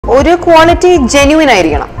ഒരു quality genuine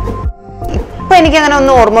ആയിരിക്കണം. ഇപ്പം എനിക്കങ്ങനെ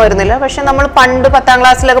ഒന്നും ഓർമ്മ വരുന്നില്ല. പക്ഷെ നമ്മൾ പണ്ട് 10ാം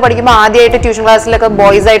ക്ലാസ്സിലൊക്കെ പഠിക്കുമ്പോൾ ആദ്യമായിട്ട് ട്യൂഷൻ ക്ലാസ്സിലൊക്കെ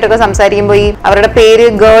ബോയ്സ് ആയിട്ടൊക്കെ സംസാരിക്കുമ്പോൾ ഈ അവരുടെ പേര്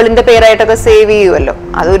ഗേളിന്റെ പേരായിട്ടൊക്കെ സേവ് ചെയ്യുമല്ലോ.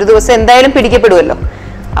 അതൊരു ദിവസം എന്തായാലും പിടിക്കപ്പെടുമല്ലോ.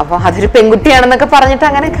 അപ്പോൾ അതൊരു പെൺകുട്ടിയാണെന്നൊക്കെ പറഞ്ഞിട്ട്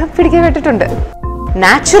അങ്ങനെയൊക്കെ പിടിക്കപ്പെട്ടിട്ടുണ്ട്.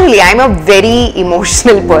 Naturally, I'm a very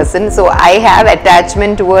emotional person, so I have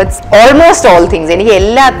attachment towards almost all things. എനിക്ക്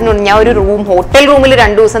എല്ലാത്തിനും ഞാൻ ഒരു ഹോട്ടൽ റൂമിൽ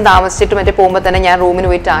 2 ദിവസം താമസിച്ചിട്ട് മറ്റേ പോകുമ്പോൾ തന്നെ ഞാൻ റൂമിന്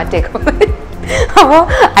പോയി ടാറ്റയൊക്കെ അപ്പോൾ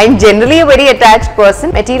I M generally A very attached person.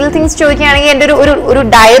 Material things ചോദിക്കുകയാണെങ്കിൽ എൻ്റെ ഒരു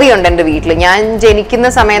ഡയറി ഉണ്ട് എൻ്റെ വീട്ടിൽ. ഞാൻ ജനിക്കുന്ന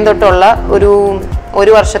സമയം തൊട്ടുള്ള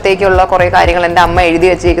ഒരു വർഷത്തേക്കുള്ള കുറേ കാര്യങ്ങൾ എൻ്റെ അമ്മ എഴുതി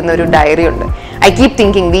വെച്ചിരിക്കുന്ന ഒരു ഡയറി ഉണ്ട്. ഐ കീപ്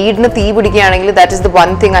തിങ്കിങ് വീടിന് തീ പിടിക്കുകയാണെങ്കിൽ that is the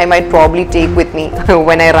one thing I might probably take with me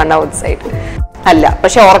when I run out side. അല്ല,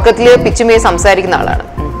 പക്ഷെ ഉറക്കത്തിൽ പിച്ചുമേ സംസാരിക്കുന്ന ആളാണ്.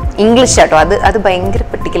 ഇംഗ്ലീഷ് ആട്ടോ, അത് ഭയങ്കര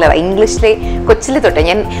പെർട്ടിക്കുലറാണ്. ഇംഗ്ലീഷിലെ കൊച്ചിൽ തൊട്ടേ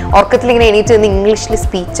ഞാൻ ഉറക്കത്തിൽ ഇങ്ങനെ എണീറ്റ് നിന്ന് ഇംഗ്ലീഷിൽ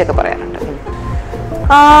സ്പീച്ചൊക്കെ പറയാറുണ്ട്.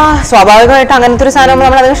 സ്വാഭാവികമായിട്ട് അങ്ങനത്തെ ഒരു സാധനം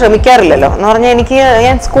നമ്മൾ അതിന് ശ്രമിക്കാറില്ലല്ലോ. എന്ന് പറഞ്ഞാൽ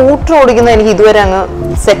ഞാൻ സ്കൂട്ടർ ഓടിക്കുന്നത് എനിക്ക് ഇതുവരെ അങ്ങ്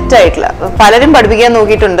സെറ്റായിട്ടില്ല. പലരും പഠിപ്പിക്കാൻ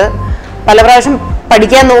നോക്കിയിട്ടുണ്ട്, പല പ്രാവശ്യം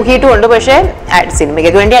പഠിക്കാൻ നോക്കിയിട്ടുമുണ്ട്. പക്ഷേ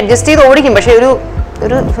സിനിമയ്ക്ക് വേണ്ടി അഡ്ജസ്റ്റ് ചെയ്ത് ഓടിക്കും. പക്ഷെ ഒരു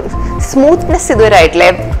സ്മൂത്ത്നെസ് ഇതുവരെ ആയിട്ടില്ല.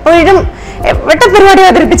 എപ്പോഴും എവിടെ പരിപാടി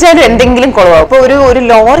അവതരിപ്പിച്ചാലും എന്തെങ്കിലും കുളവാകും. ഇപ്പോൾ ഒരു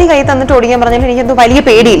ലോറി കൈ തന്നിട്ട് ഓടിക്കാൻ പറഞ്ഞാലും എനിക്കെന്തോ വലിയ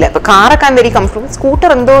പേടിയില്ല. ഇപ്പൊ കാറൊക്കെ വെരി കംഫർട്ടബിൾ.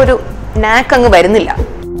 സ്കൂട്ടർ എന്തോ ഒരു നാക്ക് അങ്ങ് വരുന്നില്ല.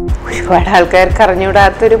 ഒരുപാട് ആൾക്കാർക്ക്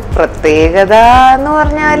അറിഞ്ഞൂടാത്തൊരു പ്രത്യേകത എന്ന്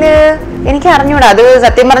പറഞ്ഞാല് എനിക്ക് അറിഞ്ഞൂടാ. അത്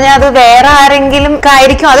സത്യം പറഞ്ഞാൽ അത് വേറെ ആരെങ്കിലും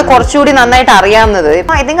ആയിരിക്കും അത് കുറച്ചുകൂടി നന്നായിട്ട് അറിയാവുന്നത്.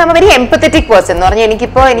 I think I M A very empathetic person. എന്ന് പറഞ്ഞാൽ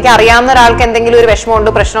എനിക്ക് അറിയാവുന്ന ഒരാൾക്ക് എന്തെങ്കിലും ഒരു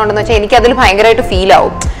വിഷമമുണ്ട്, പ്രശ്നമുണ്ടെന്ന് വെച്ചാൽ എനിക്ക് അതിൽ ഭയങ്കരമായിട്ട് ഫീൽ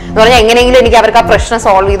ആവും. എന്ന് പറഞ്ഞാൽ എങ്ങനെയെങ്കിലും എനിക്ക് അവർക്ക് ആ പ്രശ്നം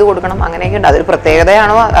സോൾവ് ചെയ്ത് കൊടുക്കണം, അങ്ങനെയൊക്കെ ഉണ്ട്. അതൊരു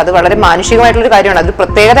പ്രത്യേകതയാണോ, അത് വളരെ മാനുഷികമായിട്ടുള്ളൊരു കാര്യമാണ്. അതൊരു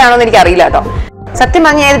പ്രത്യേകതയാണോ എന്ന് എനിക്ക് അറിയില്ല കേട്ടോ. സത്യം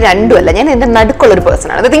പറഞ്ഞാൽ രണ്ടുമല്ല, ഞാൻ എൻ്റെ നടുക്കുള്ളൊരു പേഴ്സൺ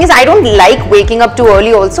ആണ്. The thing is I don't like waking up to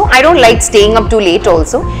early also, I don't like staying up to late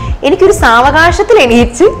also. എനിക്കൊരു സാവകാശത്തിൽ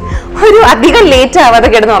എണീച്ച് ഒരു അധികം ലേറ്റ് ആവാതെ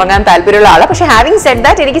കിടന്ന് ഉറങ്ങാൻ താല്പര്യമുള്ള ആളാണ്. പക്ഷെ ഹാവിങ് സെഡ്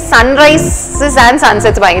ദാറ്റ് എനിക്ക് സൺറൈസസ് ആൻഡ്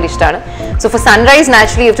സൺസെറ്റ്സ് ഭയങ്കര ഇഷ്ടമാണ്. So four sunrise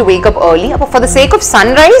naturally you have to wake up early. അപ്പോൾ for the sake of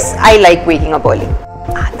sunrise I like waking up early.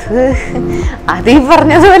 അത് ഈ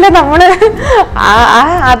പറഞ്ഞതുപോലെ നമ്മള്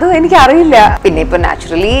അത് എനിക്കറിയില്ല. പിന്നെ ഇപ്പൊ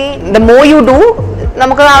naturally the more you do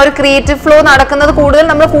നമുക്ക് ആ ഒരു ക്രിയേറ്റീവ് ഫ്ലോ നടക്കുന്നത്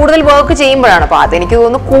നമ്മൾ കൂടുതൽ വർക്ക് ചെയ്യുമ്പോഴാണ്. അപ്പൊ അതെനിക്ക്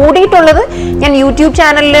തോന്നുന്നു കൂടിയിട്ടുള്ളത് ഞാൻ യൂട്യൂബ്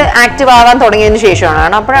ചാനലിൽ ആക്റ്റീവ് ആവാൻ തുടങ്ങിയതിന്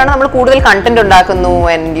ശേഷമാണ്. അപ്പോഴാണ് നമ്മൾ കൂടുതൽ കണ്ടന്റ് ഉണ്ടാക്കുന്നു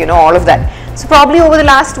and you know all of that. So probably over the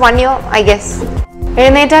last 1 year I guess.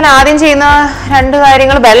 എഴുന്നേറ്റാൽ ആദ്യം ചെയ്യുന്ന 2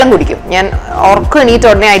 കാര്യങ്ങൾ വെള്ളം കുടിക്കും. ഞാൻ ഉറക്കം എണീറ്റ്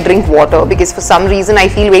ഉടനെ I drink water because for some reason I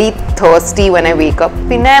feel very thirsty when I wake up.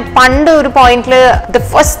 പിന്നെ പണ്ട് ഒരു പോയിന്റിൽ the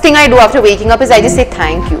first thing I do after waking up is I just say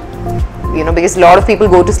thank you. You know, because a lot of people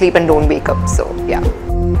go to sleep and don't wake up. So yeah,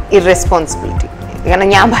 irresponsibility. കാരണം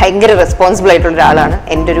ഞാൻ ഭയങ്കര responsible ആയിട്ടുള്ള ഒരാളാണ്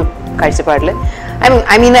എൻ്റെ ഒരു കാഴ്ചപ്പാടിൽ.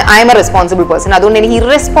 I mean I M A responsible person. അതുകൊണ്ട് എനിക്ക്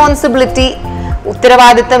ഇറസ്പോൺസിബിലിറ്റി,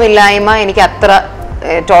 ഉത്തരവാദിത്തമില്ലായ്മ എനിക്ക് അത്ര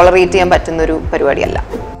ടോളറേറ്റ് ചെയ്യാൻ പറ്റുന്നൊരു പരിപാടിയല്ല.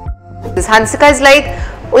 ഹൻസിക ഇസ് ലൈക്ക്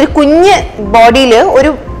ഒരു കുഞ്ഞ് ബോഡിയിൽ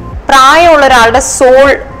ഒരു പ്രായമുള്ള ഒരാളുടെ സോൾ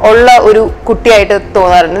ഉള്ള ഒരു കുട്ടിയായിട്ട്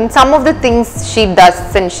തോന്നാറുണ്ട്. Some of the things she does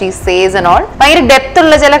and she says and all ഭയങ്കര ഡെപ്ത്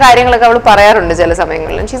ഉള്ള ചില കാര്യങ്ങളൊക്കെ അവൾ പറയാറുണ്ട് ചില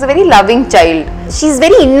സമയങ്ങളിൽ. She is A very loving child. She is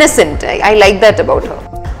very Innocent. I like that about Har.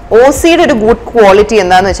 ഓസിയുടെ ഒരു ഗുഡ് ക്വാളിറ്റി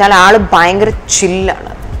എന്താന്ന് വെച്ചാൽ ആള് ഭയങ്കര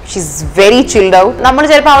ചില്ലാണ്. She is very chilled out. നമ്മൾ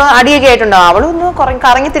ചിലപ്പോൾ അവൾ അടിയൊക്കെ ആയിട്ടുണ്ടാവും, അവളൊന്ന്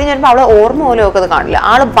കറങ്ങി തിരിഞ്ഞ് വരുമ്പോൾ അവളെ ഓർമ്മ പോലും ഒക്കെ അത് കാണില്ല.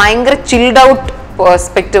 ആള് ഭയങ്കര ചിൽഡ് ഔട്ട്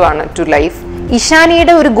പെർസ്പെക്റ്റീവ് ആണ് ടു ലൈഫ്.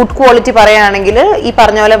 ഇഷാനിയുടെ ഒരു ഗുഡ് ക്വാളിറ്റി പറയുകയാണെങ്കിൽ ഈ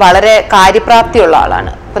പറഞ്ഞ പോലെ വളരെ കാര്യപ്രാപ്തിയുള്ള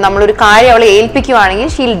ആളാണ്. ഇപ്പൊ നമ്മളൊരു കാര്യം അവളെ ഏൽപ്പിക്കുവാണെങ്കിൽ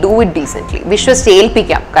ഷീൽ ഡു ഇറ്റ് ഡീസെന്റ്ലി. വിശ്വസിച്ച്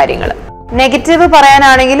ഏൽപ്പിക്കാം കാര്യങ്ങൾ. നെഗറ്റീവ്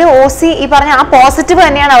പറയാനാണെങ്കിൽ ഓസി ഈ പറഞ്ഞ ആ പോസിറ്റീവ്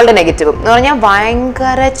തന്നെയാണ് അവളുടെ നെഗറ്റീവ് എന്ന് പറഞ്ഞാൽ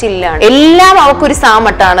ഭയങ്കര ചില്ലാണ്. എല്ലാം അവൾക്കൊരു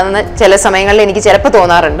സാമട്ടാണെന്ന് ചില സമയങ്ങളിൽ എനിക്ക് ചിലപ്പോൾ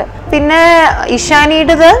തോന്നാറുണ്ട്. പിന്നെ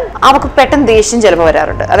ഇഷാനിയുടേത് അവൾക്ക് പെട്ടെന്ന് ദേഷ്യം ചിലപ്പോൾ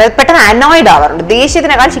വരാറുണ്ട്. അതായത് പെട്ടെന്ന് annoyed ആവാറുണ്ട്.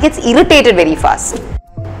 ദേഷ്യത്തിനേക്കാൾ she gets irritated very fast.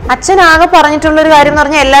 അച്ഛൻ ആകെ പറഞ്ഞിട്ടുള്ളൊരു കാര്യം എന്ന്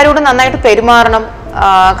പറഞ്ഞാൽ എല്ലാവരോടും നന്നായിട്ട് പെരുമാറണം.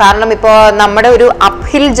 കാരണം ഇപ്പോൾ നമ്മുടെ ഒരു അപ്പ്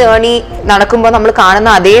ഹിൽ ജേർണി നടക്കുമ്പോൾ നമ്മൾ കാണുന്ന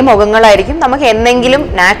അതേ മുഖങ്ങളായിരിക്കും നമുക്ക് എന്തെങ്കിലും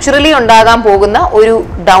നാച്ചുറലി ഉണ്ടാകാൻ പോകുന്ന ഒരു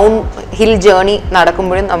ഡൗൺ ഹിൽ ജേർണി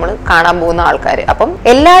നടക്കുമ്പോഴും നമ്മൾ കാണാൻ പോകുന്ന ആൾക്കാർ. അപ്പം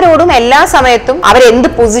എല്ലാവരോടും എല്ലാ സമയത്തും അവരെന്ത്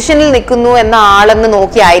പൊസിഷനിൽ നിൽക്കുന്നു എന്ന ആളെന്ന്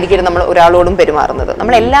നോക്കി ആയിരിക്കും നമ്മൾ ഒരാളോടും പെരുമാറുന്നത്.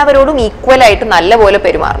 നമ്മൾ എല്ലാവരോടും ഈക്വലായിട്ട് നല്ലപോലെ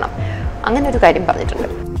പെരുമാറണം. അങ്ങനെ ഒരു കാര്യം പറഞ്ഞിട്ടുണ്ട്.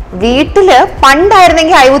 വീട്ടില്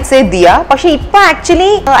പണ്ടായിരുന്നെങ്കിൽ ഐ വുഡ് സേ ദിയ. പക്ഷെ ഇപ്പൊ actually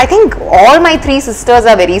I think all my 3 sisters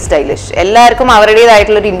are very stylish. എല്ലാവർക്കും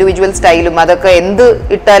അവരുടേതായിട്ടുള്ള ഒരു ഇൻഡിവിജ്വൽ സ്റ്റൈലും അതൊക്കെ എന്ത്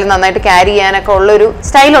ഇട്ടാലും നന്നായിട്ട് ക്യാരി ചെയ്യാനൊക്കെ ഉള്ളൊരു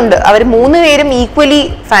സ്റ്റൈലുണ്ട്. അവർ 3 പേരും ഈക്വലി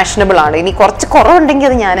ഫാഷനബിൾ ആണ്. ഇനി കുറച്ച് കുറവുണ്ടെങ്കിൽ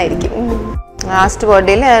അത് ഞാനായിരിക്കും. ലാസ്റ്റ്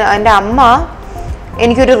ബർത്ത്ഡേയിൽ എൻ്റെ അമ്മ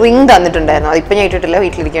എനിക്കൊരു റിങ് തന്നിട്ടുണ്ടായിരുന്നു. അതിപ്പോൾ ഞാൻ ഇട്ടിട്ടില്ല,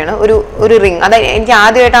 വീട്ടിലിരിക്കുകയാണ്. ഒരു റിങ്. അത് എനിക്ക്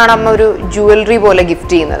ആദ്യമായിട്ടാണ് അമ്മ ഒരു ജുവലറി പോലെ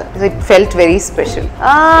ഗിഫ്റ്റ് ചെയ്യുന്നത്. It felt very special.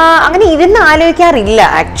 അങ്ങനെ ഇരുന്ന് ആലോചിക്കാറില്ല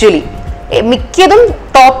ആക്ച്വലി. മിക്കതും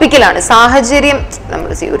ടോപ്പിക്കലാണ്, സാഹചര്യം. നമ്മൾ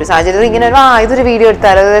ഒരു സാഹചര്യത്തിൽ ഇങ്ങനെ ഇതൊരു വീഡിയോ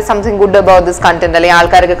എടുത്താൽ something good about this content, അല്ലെങ്കിൽ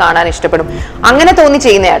ആൾക്കാർക്ക് കാണാൻ ഇഷ്ടപ്പെടും, അങ്ങനെ തോന്നി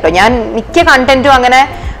ചെയ്യുന്ന കേട്ടോ. ഞാൻ മിക്ക കണ്ടന്റും അങ്ങനെ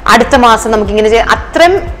അടുത്ത മാസം നമുക്കിങ്ങനെ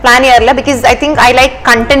അത്രയും പ്ലാൻ ചെയ്യാറില്ല. Because I think I like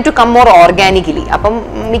content to come more organically. അപ്പം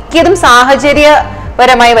മിക്കതും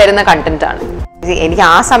സാഹചര്യപരമായി വരുന്ന കണ്ടന്റ് ആണ്. എനിക്ക്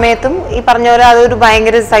ആ സമയത്തും ഈ പറഞ്ഞ പോലെ അതൊരു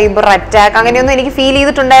ഭയങ്കര സൈബർ അറ്റാക്ക് അങ്ങനെയൊന്നും എനിക്ക് ഫീൽ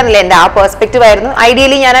ചെയ്തിട്ടുണ്ടായിരുന്നില്ല. എൻ്റെ ആ പെർസ്പെക്റ്റീവ് ആയിരുന്നു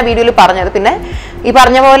ഐഡിയലി ഞാൻ ആ വീഡിയോയിൽ പറഞ്ഞത്. പിന്നെ ഈ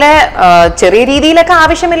പറഞ്ഞ പോലെ ചെറിയ രീതിയിലൊക്കെ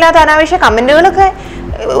ആവശ്യമില്ലാത്ത അനാവശ്യ കമന്റുകളൊക്കെ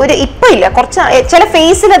ഇപ്പം ഇല്ല, കുറച്ച് ചില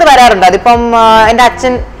ഫേസിൽ അത് വരാറുണ്ട്. അതിപ്പം എൻ്റെ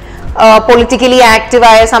അച്ഛൻ പൊളിറ്റിക്കലി ആക്റ്റീവ്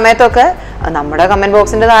ആയ സമയത്തൊക്കെ നമ്മുടെ കമന്റ്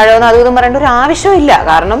ബോക്സിന്റെ താഴെ ഒന്നും അതും പറയേണ്ട ഒരു ആവശ്യമില്ല,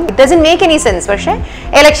 കാരണം it doesn't make any sense. പക്ഷെ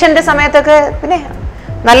ഇലക്ഷന്റെ സമയത്തൊക്കെ പിന്നെ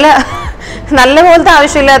നല്ല പോലത്തെ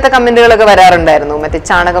ആവശ്യമില്ലാത്ത കമന്റുകളൊക്കെ വരാറുണ്ടായിരുന്നു. മറ്റേ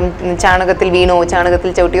ചാണകത്തിൽ വീണോ, ചാണകത്തിൽ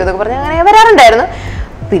ചവിട്ടിയോ എന്നൊക്കെ പറഞ്ഞാൽ അങ്ങനെ വരാറുണ്ടായിരുന്നു.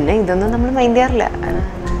 പിന്നെ ഇതൊന്നും നമ്മൾ മൈൻഡ് ചെയ്യാറില്ല,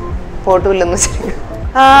 പോട്ടുമില്ലെന്ന് വെച്ചിട്ട്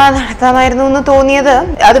നടത്താമായിരുന്നു എന്ന് തോന്നിയത്.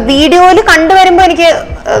 അത് വീഡിയോയിൽ കണ്ടുവരുമ്പോൾ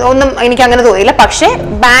എനിക്ക് അങ്ങനെ തോന്നിയില്ല. പക്ഷെ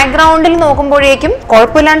ബാക്ക്ഗ്രൗണ്ടിൽ നോക്കുമ്പോഴേക്കും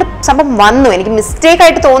കുഴപ്പമില്ലാണ്ട് സംഭവം വന്നു. എനിക്ക് മിസ്റ്റേക്ക്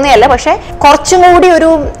ആയിട്ട് തോന്നിയല്ല, പക്ഷെ കുറച്ചും കൂടി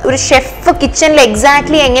ഒരു ഷെഫ് കിച്ചണിൽ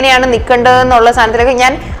എക്സാക്ട്ലി എങ്ങനെയാണ് നിൽക്കേണ്ടതെന്നുള്ള സാധനത്തിലൊക്കെ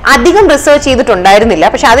ഞാൻ അധികം റിസർച്ച് ചെയ്തിട്ടുണ്ടായിരുന്നില്ല.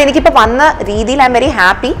 പക്ഷെ അതെനിക്കിപ്പോൾ വന്ന രീതിയിൽ ഐ എം വെരി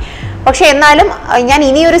ഹാപ്പി. പക്ഷെ എന്നാലും ഞാൻ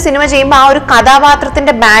ഇനിയൊരു സിനിമ ചെയ്യുമ്പോൾ ആ ഒരു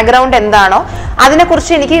കഥാപാത്രത്തിന്റെ ബാക്ക്ഗ്രൗണ്ട് എന്താണോ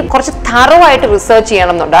അതിനെക്കുറിച്ച് എനിക്ക് കുറച്ച് തറോ ആയിട്ട് റിസർച്ച്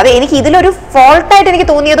ചെയ്യണം എന്നുണ്ട്. അത് എനിക്ക് ഇതിലൊരു ഫോൾട്ടായിട്ട് എനിക്ക്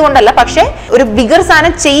തോന്നിയത് കൊണ്ടല്ല, പക്ഷെ ഒരു ബിഗർ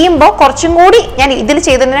സാധനം ചെയ്യുമ്പോൾ കുറച്ചും കൂടി ഞാൻ ഇതിൽ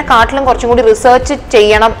ചെയ്തതിനെക്കാട്ടിലും കുറച്ചും കൂടി റിസർച്ച്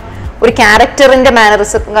ചെയ്യണം, ഒരു ക്യാരക്ടറിന്റെ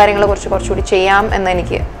മാനറിസം കാര്യങ്ങളെ കുറിച്ച് കുറച്ചുകൂടി ചെയ്യാം എന്ന്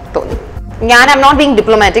എനിക്ക് തോന്നി. ഞാൻ I am not being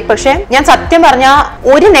diplomatic, പക്ഷെ ഞാൻ സത്യം പറഞ്ഞാൽ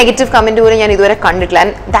ഒരു നെഗറ്റീവ് കമന്റ് പോലും ഞാൻ ഇതുവരെ കണ്ടിട്ടില്ല.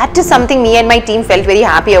 And that is something me and my team felt very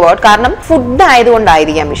happy about. കാരണം ഫുഡ്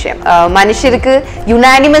ആയതുകൊണ്ടായിരിക്കാം വിഷയം. മനുഷ്യർക്ക്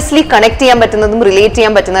യുനാനിമസ്ലി കണക്ട് ചെയ്യാൻ പറ്റുന്നതും റിലേറ്റ്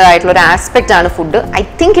ചെയ്യാൻ പറ്റുന്നതായിട്ടുള്ള ഒരു ആസ്പെക്ട് ആണ് food. I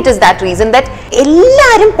think it is that reason that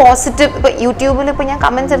എല്ലാവരും പോസിറ്റീവ്. ഇപ്പൊ യൂട്യൂബിൽ ഇപ്പൊ ഞാൻ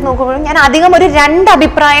കമന്റ്സ് എടുത്ത് നോക്കുമ്പോഴും ഞാൻ അധികം ഒരു രണ്ട്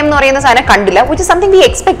അഭിപ്രായം എന്ന് പറയുന്ന സാധനം കണ്ടില്ല, which is something we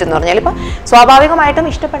expect എന്ന് പറഞ്ഞാൽ. ഇപ്പൊ സ്വാഭാവികമായിട്ടും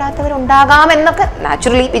ഇഷ്ടപ്പെടാത്തവരുണ്ടാകാം എന്നൊക്കെ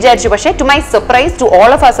നാച്ചുറലി വിചാരിച്ചു. പക്ഷേ to my surprise, to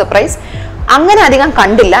all of our surprise, അങ്ങനെ അധികം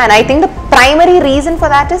കണ്ടില്ല. And I think the primary reason for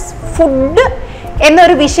that is food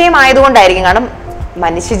എന്നൊരു വിഷയമായതുകൊണ്ടായിരിക്കും. കാരണം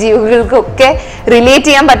മനുഷ്യജീവികൾക്കൊക്കെ റിലേറ്റ്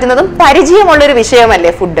ചെയ്യാൻ പറ്റുന്നതും പരിചയമുള്ളൊരു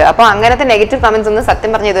വിഷയമല്ലേ ഫുഡ്. അപ്പൊ അങ്ങനത്തെ നെഗറ്റീവ് കമന്റ്സ് ഒന്നും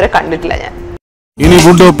സത്യം പറഞ്ഞ ഇതുവരെ കണ്ടിട്ടില്ല ഞാൻ. ഇനി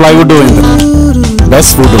ഫുഡ് പ്ലൈവുഡ്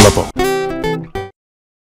ബെസ്റ്റ് ഫുഡ് ഉള്ളപ്പോ